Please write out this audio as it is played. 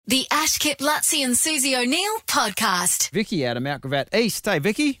The Ash Kip Lutzi and Susie O'Neill podcast. Vicky out of Mount Gravatt East. Hey,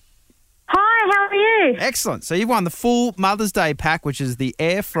 Vicky. Hi, how are you? Excellent. So you won the full Mother's Day pack, which is the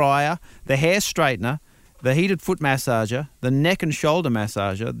air fryer, the hair straightener, the heated foot massager, the neck and shoulder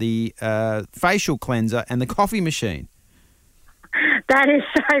massager, the facial cleanser, and the coffee machine. That is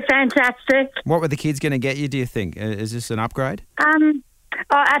so fantastic. What were the kids going to get you, do you think? Is this an upgrade?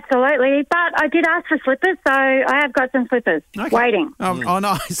 Oh, absolutely. But I did ask for slippers, so I have got some slippers waiting. Oh,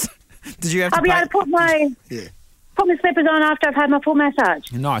 nice. Did you have to I'll be able to put my slippers on after I've had my full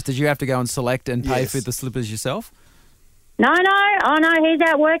massage. Nice. Did you have to go and select and pay for the slippers yourself? No. Oh, no, he's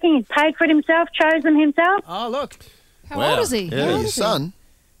out working. He's paid for it himself, chose them himself. Oh, look. How old is he? Yeah, your son.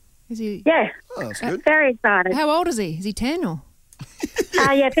 Is he? Yeah. Oh, that's good. Very excited. How old is he? Is he 10 or?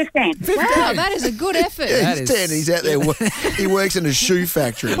 15. Wow, that is a good effort. Yeah, he's 10. He's out there. He works in a shoe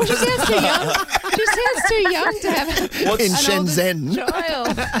factory. She sounds too young. She sounds too young to have in an older Shenzhen.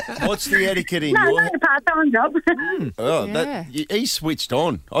 child. What's the etiquette in No, your... not a part-time job. Yeah. He's switched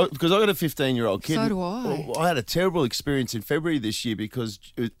on. Because I got a 15-year-old kid. So do I. I had a terrible experience in February this year because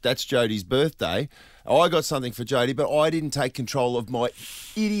that's Jodie's birthday. I got something for Jodie, but I didn't take control of my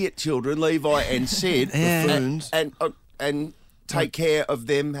idiot children, Levi and Sid, and take care of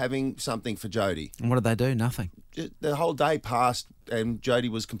them having something for Jodie. And what did they do? Nothing. The whole day passed and Jodie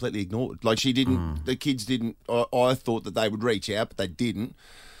was completely ignored. Like she didn't, the kids didn't, I thought that they would reach out, but they didn't.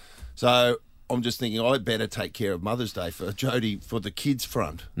 So I'm just thinking I better take care of Mother's Day for Jodie for the kids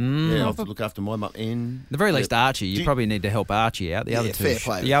front. Yeah, I have to look after my mum. At the very least, Archie. You probably need to help Archie out. The other two, fair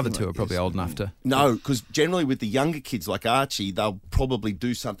play. the other two are probably old enough to. No, because generally with the younger kids like Archie, they'll probably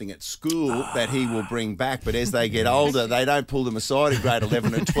do something at school that he will bring back. But as they get older, they don't pull them aside in grade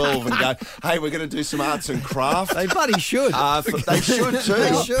 11 and 12 and go, hey, we're going to do some arts and crafts. They bloody should. They should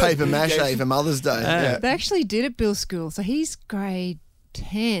too. Paper mache for Mother's Day. They actually did at Bill's school. So he's grade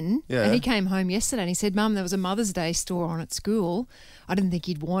 10 and he came home yesterday and he said, Mum, there was a Mother's Day store on at school. I didn't think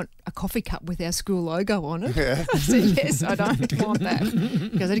you'd want a coffee cup with our school logo on it. I said, yes, I don't want that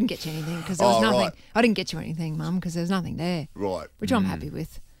because I didn't get you anything because there was nothing. Right. I didn't get you anything, Mum, because there was nothing there. Right. Which I'm happy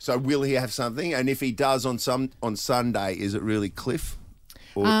with. So will he have something? And if he does on Sunday, is it really Cliff?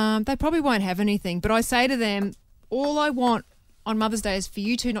 They probably won't have anything, but I say to them, all I want on Mother's Day is for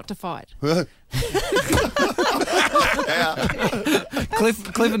you two not to fight.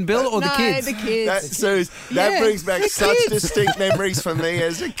 Cliff and Bill or the kids? The kids. That brings back such kids. distinct memories for me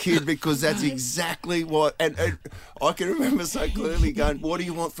as a kid because that's exactly what... And I can remember so clearly going, what do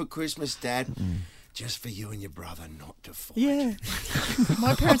you want for Christmas, Dad? Just for you and your brother not to fight. Yeah.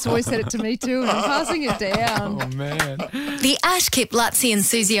 My parents always said it to me too, and I'm passing it down. Oh, man. The Ash Kip Lutzi and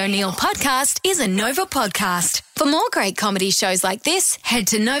Susie O'Neill podcast is a Nova podcast. For more great comedy shows like this, head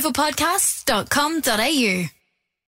to novapodcasts.com.au.